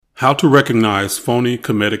How to recognize phony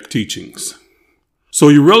Kemetic teachings. So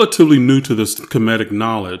you're relatively new to this Kemetic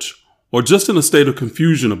knowledge, or just in a state of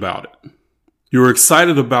confusion about it. You're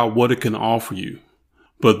excited about what it can offer you,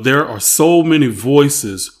 but there are so many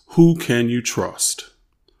voices. Who can you trust?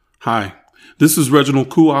 Hi, this is Reginald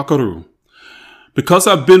Kuakaru. Because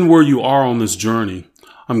I've been where you are on this journey,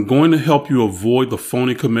 I'm going to help you avoid the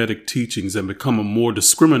phony Kemetic teachings and become a more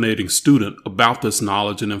discriminating student about this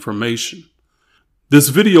knowledge and information. This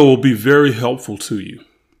video will be very helpful to you.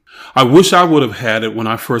 I wish I would have had it when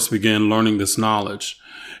I first began learning this knowledge.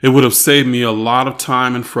 It would have saved me a lot of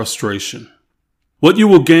time and frustration. What you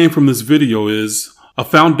will gain from this video is a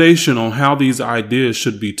foundation on how these ideas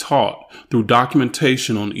should be taught through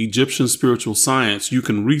documentation on Egyptian spiritual science you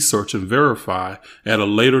can research and verify at a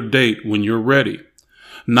later date when you're ready,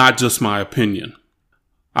 not just my opinion.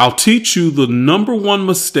 I'll teach you the number one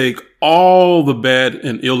mistake all the bad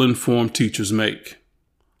and ill-informed teachers make.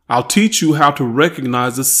 I'll teach you how to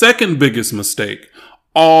recognize the second biggest mistake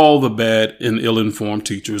all the bad and ill-informed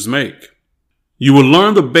teachers make. You will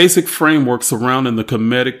learn the basic framework surrounding the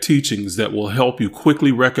Kemetic teachings that will help you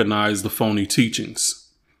quickly recognize the phony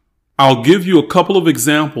teachings. I'll give you a couple of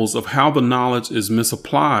examples of how the knowledge is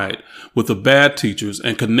misapplied with the bad teachers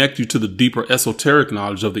and connect you to the deeper esoteric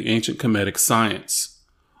knowledge of the ancient Kemetic science.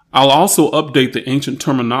 I'll also update the ancient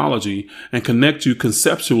terminology and connect you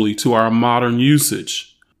conceptually to our modern usage.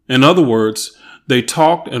 In other words, they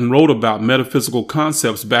talked and wrote about metaphysical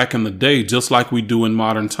concepts back in the day just like we do in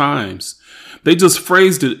modern times. They just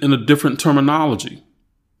phrased it in a different terminology.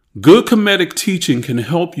 Good Kemetic teaching can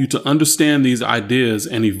help you to understand these ideas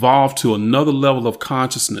and evolve to another level of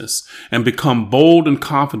consciousness and become bold and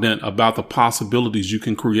confident about the possibilities you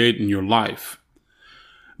can create in your life.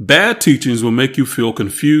 Bad teachings will make you feel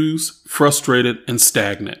confused, frustrated, and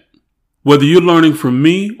stagnant. Whether you're learning from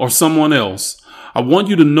me or someone else, I want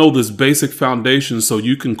you to know this basic foundation so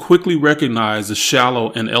you can quickly recognize the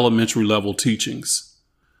shallow and elementary level teachings.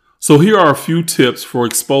 So here are a few tips for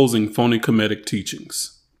exposing phony Kemetic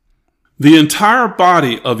teachings. The entire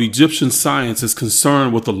body of Egyptian science is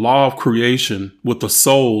concerned with the law of creation with the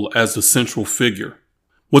soul as the central figure.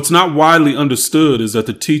 What's not widely understood is that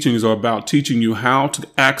the teachings are about teaching you how to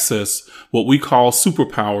access what we call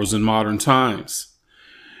superpowers in modern times.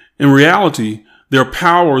 In reality, there are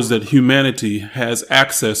powers that humanity has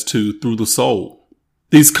access to through the soul.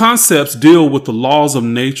 These concepts deal with the laws of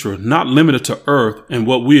nature, not limited to Earth and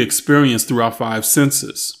what we experience through our five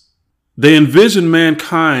senses. They envision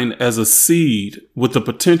mankind as a seed with the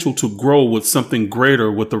potential to grow with something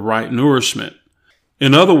greater with the right nourishment.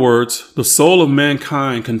 In other words, the soul of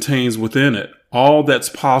mankind contains within it all that's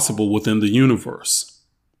possible within the universe.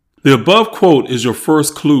 The above quote is your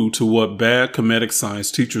first clue to what bad Kemetic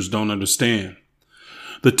science teachers don't understand.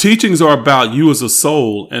 The teachings are about you as a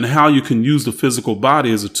soul and how you can use the physical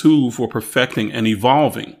body as a tool for perfecting and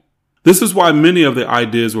evolving. This is why many of the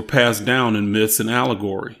ideas were passed down in myths and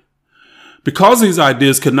allegory. Because these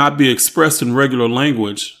ideas could not be expressed in regular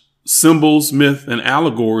language, symbols, myth, and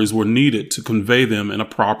allegories were needed to convey them in a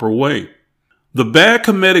proper way. The bad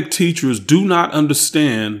Kemetic teachers do not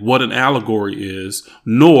understand what an allegory is,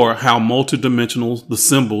 nor how multidimensional the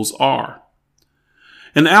symbols are.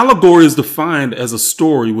 An allegory is defined as a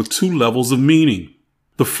story with two levels of meaning.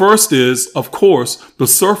 The first is, of course, the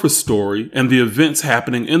surface story and the events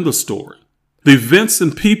happening in the story. The events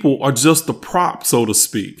and people are just the prop, so to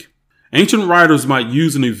speak. Ancient writers might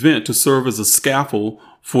use an event to serve as a scaffold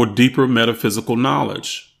for deeper metaphysical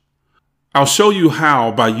knowledge. I'll show you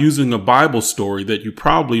how by using a Bible story that you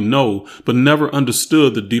probably know but never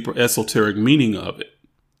understood the deeper esoteric meaning of it.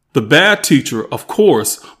 The bad teacher, of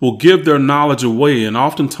course, will give their knowledge away and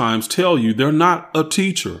oftentimes tell you they're not a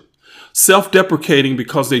teacher, self-deprecating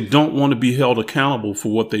because they don't want to be held accountable for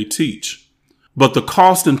what they teach. But the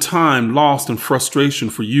cost in time lost and frustration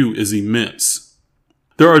for you is immense.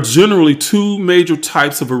 There are generally two major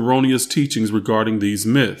types of erroneous teachings regarding these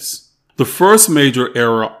myths. The first major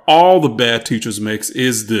error all the bad teachers make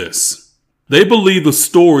is this. They believe the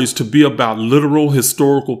stories to be about literal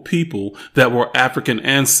historical people that were African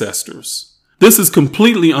ancestors. This is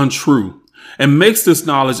completely untrue and makes this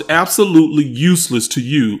knowledge absolutely useless to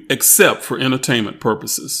you except for entertainment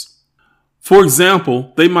purposes. For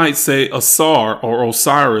example, they might say Asar or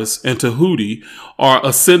Osiris and Tahuti are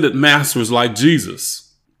ascended masters like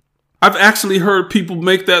Jesus. I've actually heard people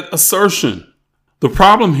make that assertion. The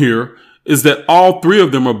problem here is that all three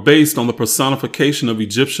of them are based on the personification of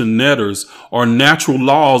Egyptian netters or natural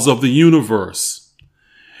laws of the universe.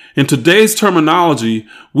 In today's terminology,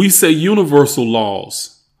 we say universal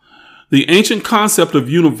laws. The ancient concept of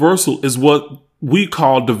universal is what we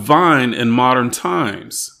call divine in modern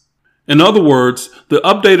times. In other words, the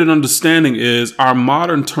updated understanding is our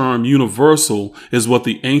modern term universal is what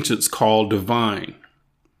the ancients called divine.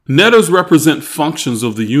 Netters represent functions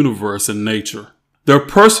of the universe and nature. Their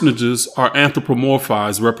personages are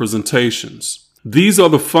anthropomorphized representations. These are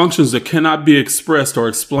the functions that cannot be expressed or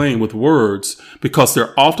explained with words because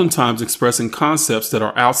they're oftentimes expressing concepts that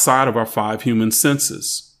are outside of our five human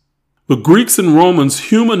senses. The Greeks and Romans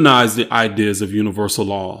humanized the ideas of universal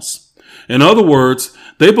laws. In other words,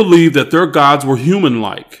 they believed that their gods were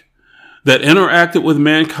human-like, that interacted with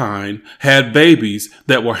mankind, had babies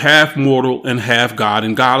that were half mortal and half god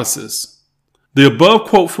and goddesses. The above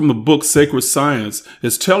quote from the book Sacred Science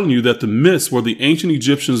is telling you that the myths were the ancient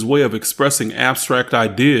Egyptians' way of expressing abstract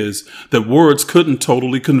ideas that words couldn't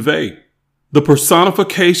totally convey. The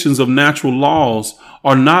personifications of natural laws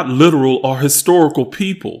are not literal or historical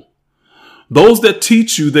people. Those that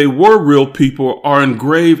teach you they were real people are in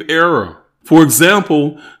grave error. For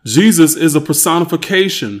example, Jesus is a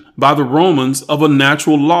personification by the Romans of a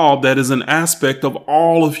natural law that is an aspect of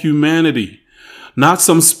all of humanity, not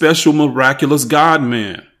some special miraculous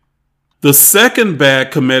God-man. The second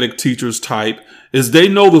bad Kemetic teachers type is they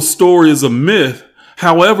know the story is a myth,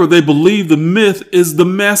 however, they believe the myth is the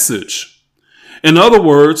message. In other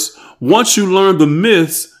words, once you learn the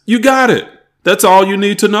myths, you got it. That's all you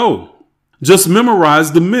need to know. Just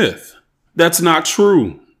memorize the myth. That's not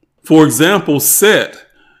true. For example, Set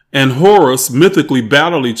and Horus mythically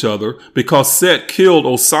battled each other because Set killed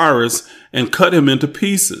Osiris and cut him into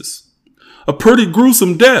pieces. A pretty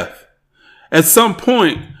gruesome death. At some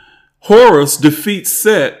point, Horus defeats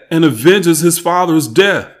Set and avenges his father's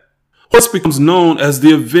death. Horus becomes known as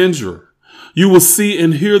the Avenger. You will see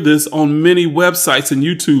and hear this on many websites and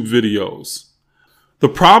YouTube videos. The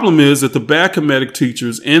problem is that the bad Kemetic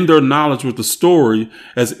teachers end their knowledge with the story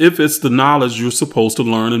as if it's the knowledge you're supposed to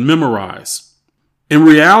learn and memorize. In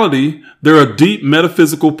reality, there are deep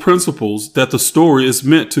metaphysical principles that the story is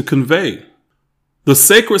meant to convey. The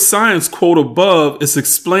Sacred Science quote above is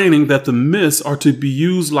explaining that the myths are to be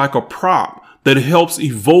used like a prop that helps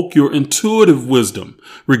evoke your intuitive wisdom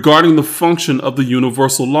regarding the function of the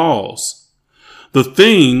universal laws. The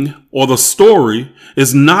thing, or the story,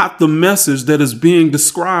 is not the message that is being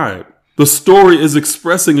described. The story is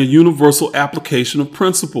expressing a universal application of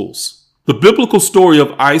principles. The biblical story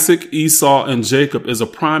of Isaac, Esau, and Jacob is a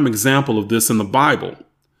prime example of this in the Bible.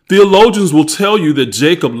 Theologians will tell you that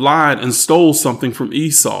Jacob lied and stole something from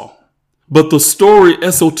Esau. But the story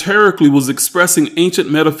esoterically was expressing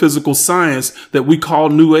ancient metaphysical science that we call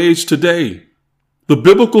New Age today. The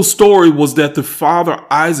biblical story was that the father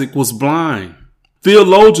Isaac was blind.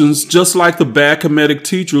 Theologians, just like the bad Kemetic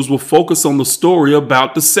teachers, will focus on the story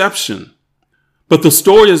about deception. But the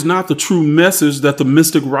story is not the true message that the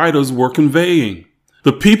mystic writers were conveying.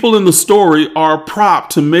 The people in the story are a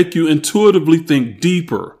prop to make you intuitively think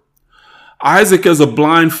deeper. Isaac as a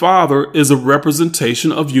blind father is a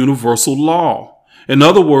representation of universal law. In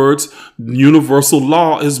other words, universal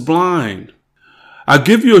law is blind. I'll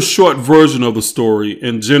give you a short version of the story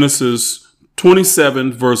in Genesis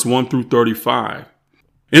 27 verse 1 through 35.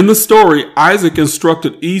 In the story, Isaac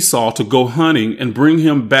instructed Esau to go hunting and bring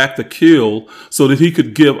him back the kill so that he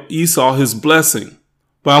could give Esau his blessing.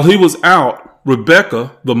 While he was out,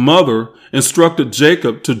 Rebekah, the mother, instructed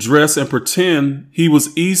Jacob to dress and pretend he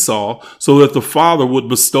was Esau so that the father would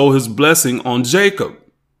bestow his blessing on Jacob.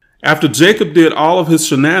 After Jacob did all of his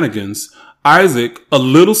shenanigans, Isaac, a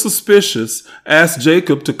little suspicious, asked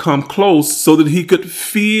Jacob to come close so that he could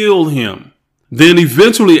feel him. Then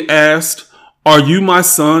eventually asked, "Are you my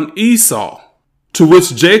son Esau?" To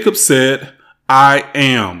which Jacob said, "I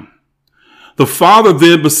am." The father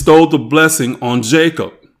then bestowed the blessing on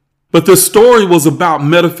Jacob. But the story was about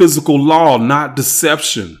metaphysical law, not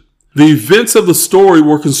deception. The events of the story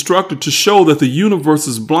were constructed to show that the universe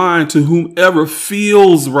is blind to whomever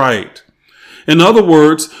feels right. In other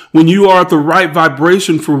words, when you are at the right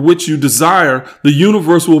vibration for which you desire, the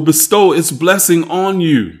universe will bestow its blessing on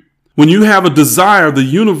you. When you have a desire, the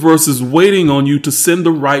universe is waiting on you to send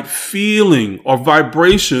the right feeling or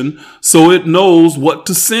vibration so it knows what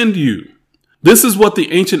to send you. This is what the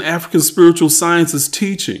ancient African spiritual science is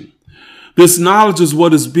teaching. This knowledge is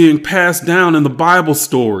what is being passed down in the Bible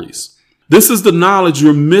stories. This is the knowledge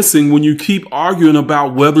you're missing when you keep arguing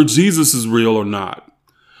about whether Jesus is real or not.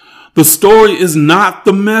 The story is not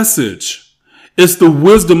the message. It's the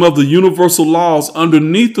wisdom of the universal laws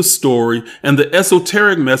underneath the story and the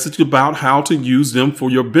esoteric message about how to use them for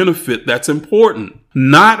your benefit that's important,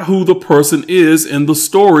 not who the person is in the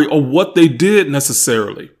story or what they did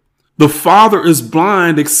necessarily. The Father is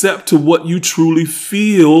blind except to what you truly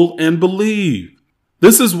feel and believe.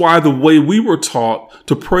 This is why the way we were taught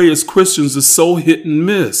to pray as Christians is so hit and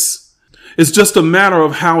miss. It's just a matter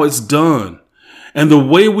of how it's done. And the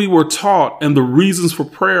way we were taught and the reasons for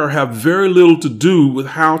prayer have very little to do with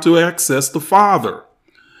how to access the Father.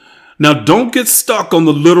 Now, don't get stuck on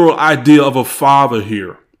the literal idea of a father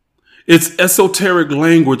here. It's esoteric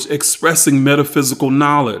language expressing metaphysical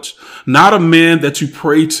knowledge, not a man that you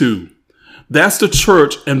pray to. That's the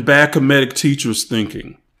church and bad Kemetic teachers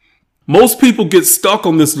thinking. Most people get stuck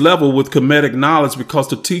on this level with Kemetic knowledge because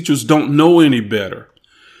the teachers don't know any better.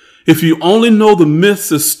 If you only know the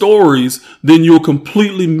myths as stories, then you'll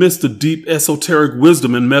completely miss the deep esoteric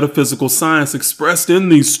wisdom and metaphysical science expressed in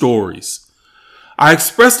these stories. I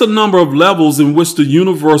expressed a number of levels in which the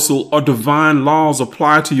universal or divine laws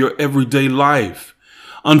apply to your everyday life.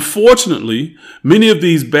 Unfortunately, many of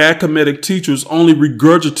these bad Kemetic teachers only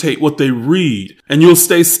regurgitate what they read, and you'll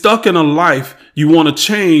stay stuck in a life you want to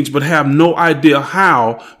change but have no idea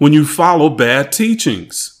how when you follow bad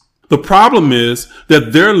teachings. The problem is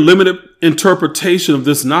that their limited interpretation of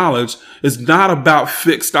this knowledge is not about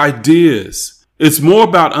fixed ideas. It's more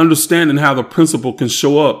about understanding how the principle can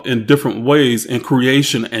show up in different ways in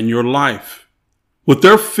creation and your life. With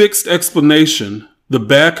their fixed explanation, the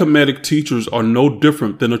bad Kemetic teachers are no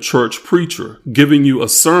different than a church preacher giving you a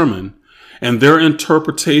sermon and their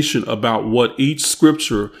interpretation about what each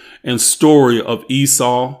scripture and story of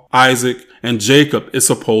Esau, Isaac, and Jacob is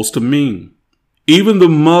supposed to mean. Even the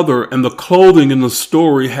mother and the clothing in the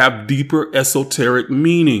story have deeper esoteric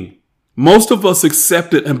meaning. Most of us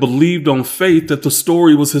accepted and believed on faith that the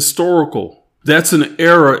story was historical. That's an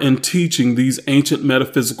error in teaching these ancient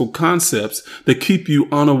metaphysical concepts that keep you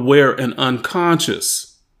unaware and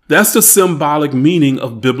unconscious. That's the symbolic meaning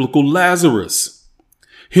of biblical Lazarus.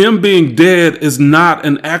 Him being dead is not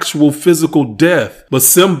an actual physical death, but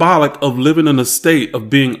symbolic of living in a state of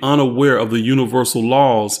being unaware of the universal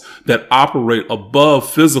laws that operate above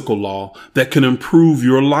physical law that can improve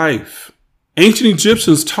your life. Ancient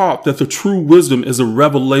Egyptians taught that the true wisdom is a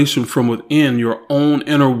revelation from within your own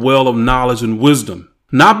inner well of knowledge and wisdom,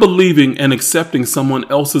 not believing and accepting someone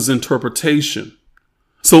else's interpretation.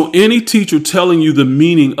 So any teacher telling you the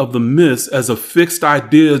meaning of the myths as a fixed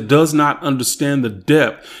idea does not understand the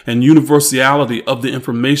depth and universality of the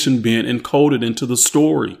information being encoded into the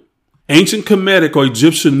story. Ancient Kemetic or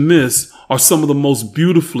Egyptian myths are some of the most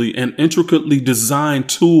beautifully and intricately designed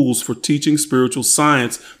tools for teaching spiritual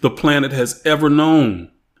science the planet has ever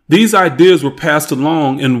known. These ideas were passed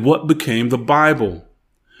along in what became the Bible.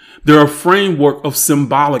 They're a framework of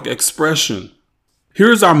symbolic expression.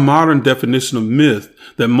 Here's our modern definition of myth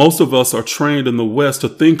that most of us are trained in the West to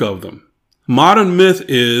think of them. Modern myth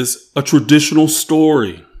is a traditional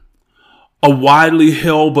story, a widely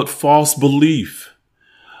held but false belief,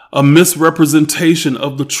 a misrepresentation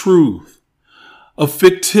of the truth, a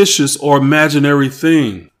fictitious or imaginary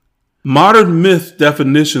thing. Modern myth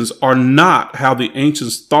definitions are not how the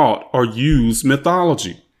ancients thought or used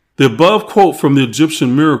mythology. The above quote from the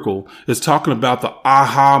Egyptian miracle is talking about the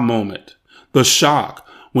aha moment. The shock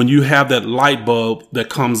when you have that light bulb that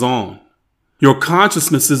comes on. Your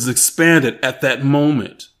consciousness is expanded at that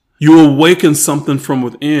moment. You awaken something from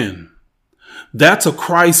within. That's a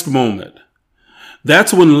Christ moment.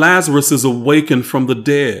 That's when Lazarus is awakened from the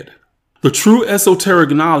dead. The true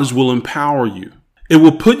esoteric knowledge will empower you. It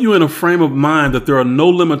will put you in a frame of mind that there are no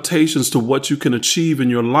limitations to what you can achieve in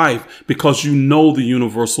your life because you know the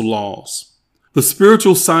universal laws. The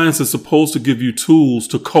spiritual science is supposed to give you tools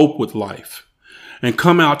to cope with life and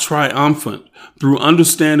come out triumphant through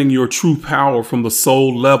understanding your true power from the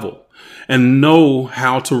soul level and know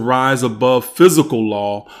how to rise above physical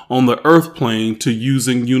law on the earth plane to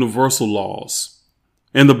using universal laws.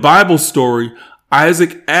 In the Bible story,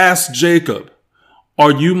 Isaac asked Jacob,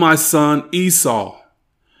 "Are you my son Esau?"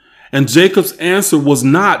 And Jacob's answer was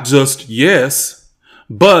not just yes,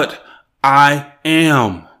 but I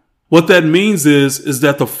am. What that means is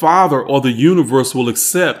that the Father or the universe will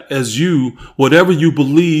accept as you whatever you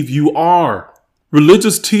believe you are.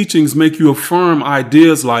 Religious teachings make you affirm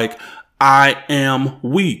ideas like, I am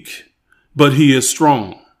weak, but he is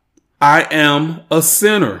strong. I am a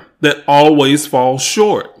sinner that always falls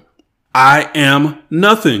short. I am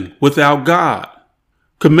nothing without God.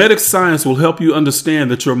 Kemetic science will help you understand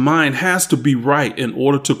that your mind has to be right in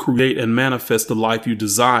order to create and manifest the life you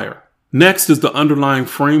desire. Next is the underlying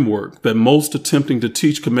framework that most attempting to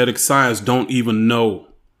teach Kemetic science don't even know.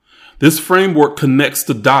 This framework connects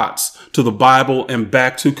the dots to the Bible and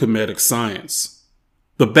back to Kemetic science.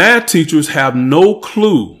 The bad teachers have no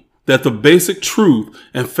clue that the basic truth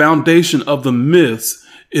and foundation of the myths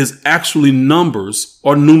is actually numbers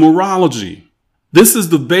or numerology. This is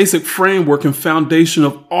the basic framework and foundation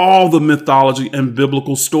of all the mythology and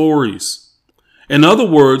biblical stories. In other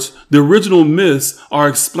words, the original myths are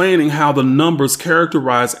explaining how the numbers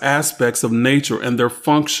characterize aspects of nature and their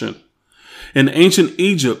function. In ancient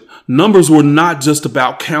Egypt, numbers were not just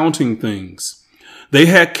about counting things. They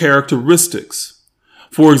had characteristics.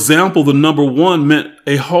 For example, the number 1 meant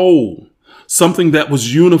a whole, something that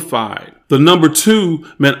was unified. The number 2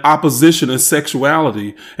 meant opposition and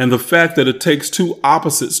sexuality, and the fact that it takes two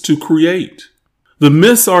opposites to create. The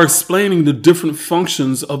myths are explaining the different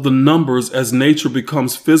functions of the numbers as nature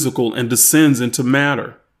becomes physical and descends into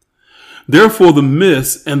matter. Therefore, the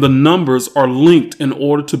myths and the numbers are linked in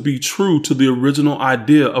order to be true to the original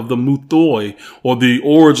idea of the mythoi, or the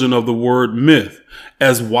origin of the word myth,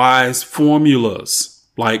 as wise formulas,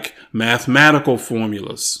 like mathematical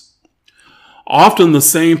formulas. Often the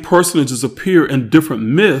same personages appear in different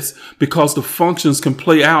myths because the functions can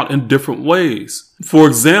play out in different ways. For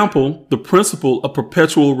example, the principle of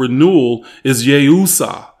perpetual renewal is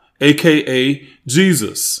Yeusa, aka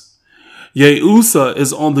Jesus. Yeusa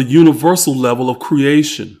is on the universal level of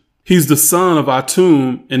creation. He's the son of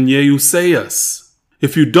Atum and Yeuseus.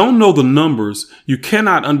 If you don't know the numbers, you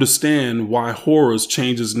cannot understand why Horus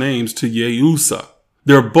changes names to Yeusa.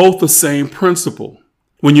 They're both the same principle.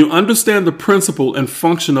 When you understand the principle and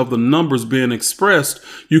function of the numbers being expressed,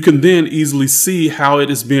 you can then easily see how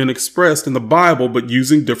it is being expressed in the Bible, but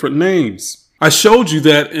using different names. I showed you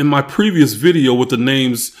that in my previous video with the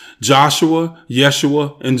names Joshua,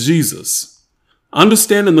 Yeshua, and Jesus.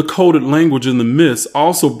 Understanding the coded language in the myths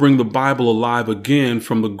also bring the Bible alive again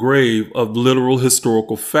from the grave of literal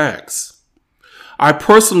historical facts. I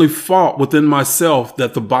personally fought within myself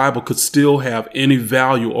that the Bible could still have any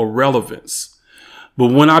value or relevance.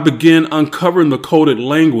 But when I began uncovering the coded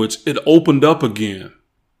language, it opened up again.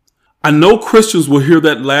 I know Christians will hear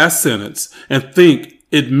that last sentence and think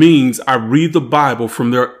it means I read the Bible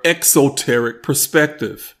from their exoteric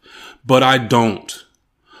perspective, but I don't.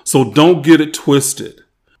 So don't get it twisted.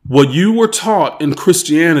 What you were taught in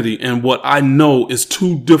Christianity and what I know is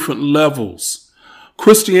two different levels.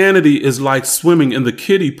 Christianity is like swimming in the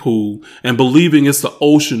kiddie pool and believing it's the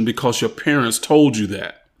ocean because your parents told you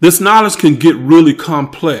that. This knowledge can get really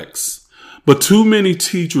complex, but too many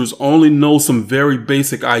teachers only know some very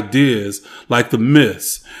basic ideas like the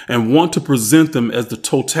myths and want to present them as the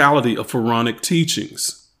totality of Pharaonic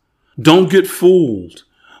teachings. Don't get fooled.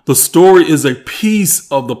 The story is a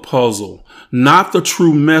piece of the puzzle, not the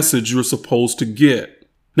true message you're supposed to get.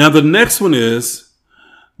 Now, the next one is,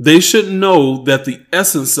 they should know that the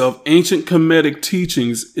essence of ancient Kemetic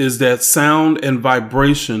teachings is that sound and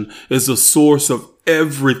vibration is the source of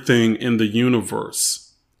everything in the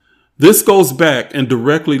universe. This goes back and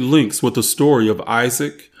directly links with the story of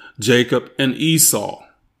Isaac, Jacob, and Esau.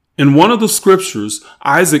 In one of the scriptures,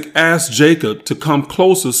 Isaac asked Jacob to come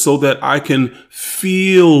closer so that I can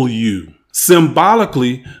feel you.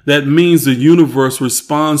 Symbolically, that means the universe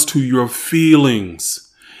responds to your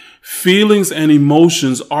feelings. Feelings and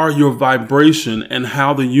emotions are your vibration and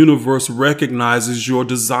how the universe recognizes your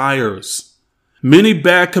desires. Many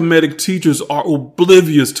bad Kemetic teachers are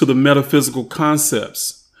oblivious to the metaphysical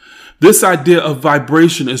concepts. This idea of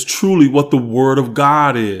vibration is truly what the Word of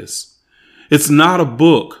God is. It's not a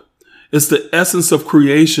book. It's the essence of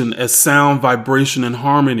creation as sound, vibration, and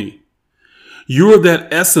harmony. You're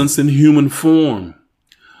that essence in human form.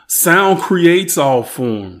 Sound creates all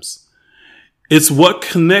forms. It's what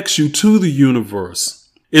connects you to the universe.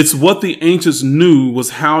 It's what the ancients knew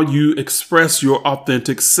was how you express your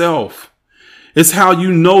authentic self. It's how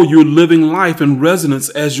you know you're living life in resonance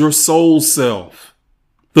as your soul self.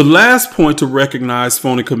 The last point to recognize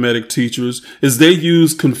phony Kemetic teachers is they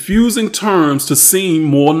use confusing terms to seem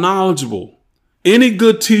more knowledgeable. Any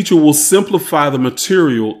good teacher will simplify the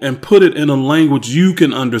material and put it in a language you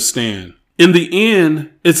can understand. In the end,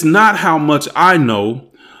 it's not how much I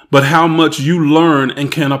know, but how much you learn and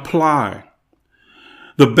can apply.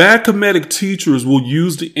 The bad Kemetic teachers will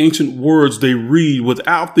use the ancient words they read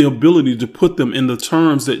without the ability to put them in the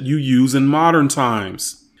terms that you use in modern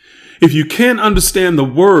times. If you can't understand the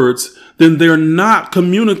words, then they're not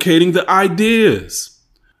communicating the ideas.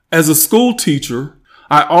 As a school teacher,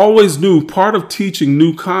 I always knew part of teaching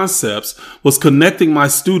new concepts was connecting my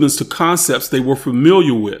students to concepts they were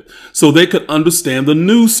familiar with so they could understand the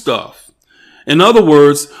new stuff. In other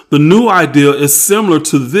words, the new idea is similar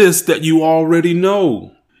to this that you already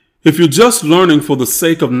know. If you're just learning for the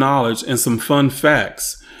sake of knowledge and some fun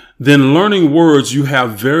facts, then learning words you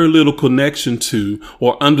have very little connection to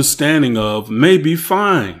or understanding of may be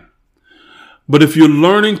fine. But if you're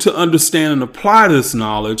learning to understand and apply this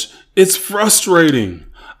knowledge, it's frustrating.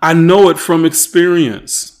 I know it from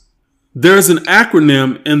experience. There's an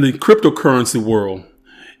acronym in the cryptocurrency world.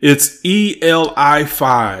 It's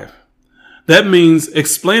ELI5. That means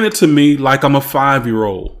explain it to me like I'm a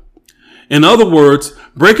 5-year-old. In other words,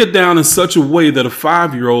 break it down in such a way that a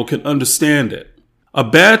 5-year-old can understand it. A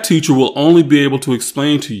bad teacher will only be able to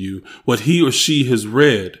explain to you what he or she has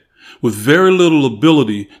read, with very little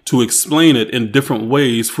ability to explain it in different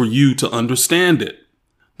ways for you to understand it.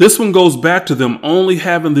 This one goes back to them only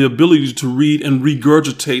having the ability to read and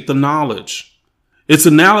regurgitate the knowledge. It's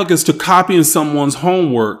analogous to copying someone's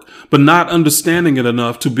homework, but not understanding it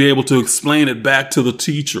enough to be able to explain it back to the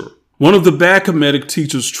teacher. One of the bad Kemetic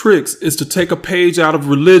teacher's tricks is to take a page out of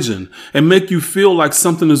religion and make you feel like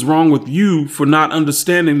something is wrong with you for not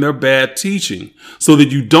understanding their bad teaching, so that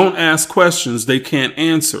you don't ask questions they can't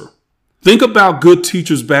answer. Think about good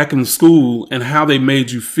teachers back in school and how they made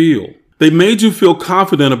you feel. They made you feel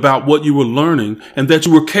confident about what you were learning and that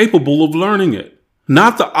you were capable of learning it.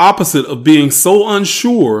 Not the opposite of being so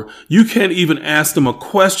unsure you can't even ask them a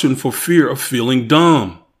question for fear of feeling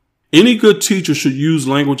dumb. Any good teacher should use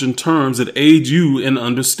language and terms that aid you in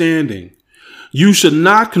understanding. You should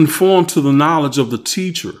not conform to the knowledge of the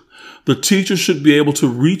teacher. The teacher should be able to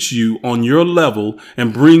reach you on your level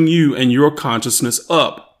and bring you and your consciousness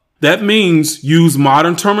up. That means use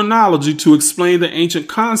modern terminology to explain the ancient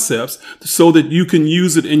concepts so that you can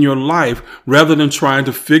use it in your life rather than trying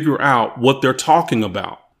to figure out what they're talking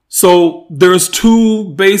about. So there's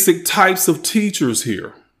two basic types of teachers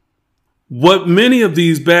here. What many of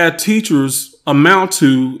these bad teachers amount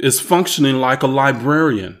to is functioning like a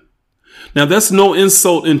librarian. Now, that's no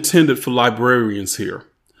insult intended for librarians here.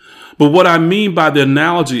 But what I mean by the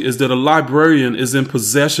analogy is that a librarian is in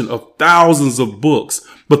possession of thousands of books,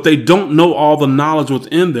 but they don't know all the knowledge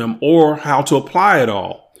within them or how to apply it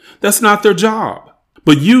all. That's not their job.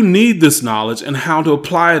 But you need this knowledge and how to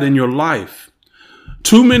apply it in your life.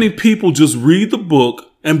 Too many people just read the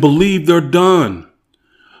book and believe they're done.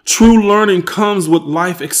 True learning comes with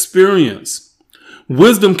life experience.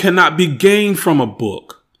 Wisdom cannot be gained from a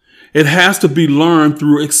book. It has to be learned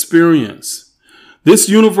through experience. This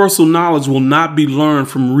universal knowledge will not be learned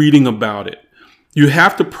from reading about it. You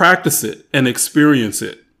have to practice it and experience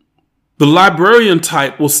it. The librarian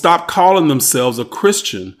type will stop calling themselves a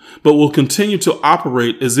Christian, but will continue to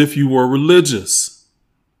operate as if you were religious.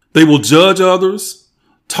 They will judge others,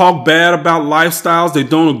 talk bad about lifestyles they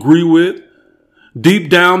don't agree with.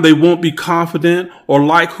 Deep down, they won't be confident or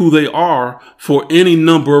like who they are for any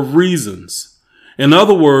number of reasons. In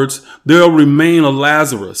other words, they'll remain a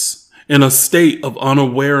Lazarus in a state of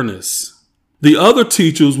unawareness. The other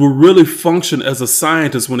teachers will really function as a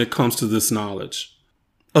scientist when it comes to this knowledge.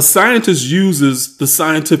 A scientist uses the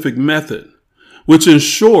scientific method, which in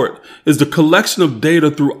short is the collection of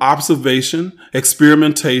data through observation,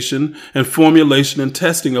 experimentation, and formulation and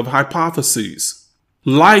testing of hypotheses.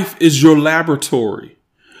 Life is your laboratory.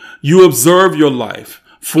 You observe your life,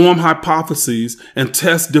 form hypotheses, and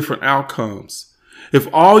test different outcomes. If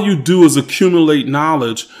all you do is accumulate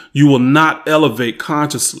knowledge, you will not elevate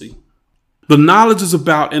consciously. The knowledge is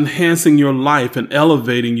about enhancing your life and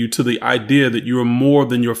elevating you to the idea that you are more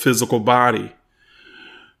than your physical body.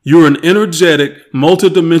 You're an energetic,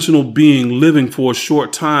 multidimensional being living for a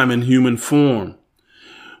short time in human form.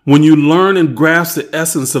 When you learn and grasp the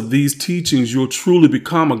essence of these teachings, you'll truly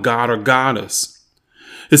become a god or goddess.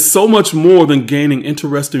 It's so much more than gaining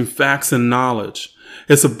interesting facts and knowledge.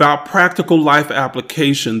 It's about practical life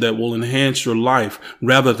application that will enhance your life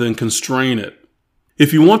rather than constrain it.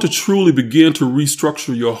 If you want to truly begin to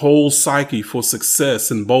restructure your whole psyche for success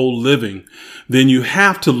and bold living, then you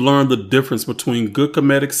have to learn the difference between good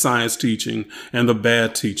Kemetic science teaching and the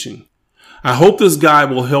bad teaching. I hope this guide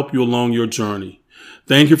will help you along your journey.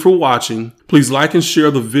 Thank you for watching. Please like and share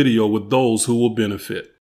the video with those who will benefit.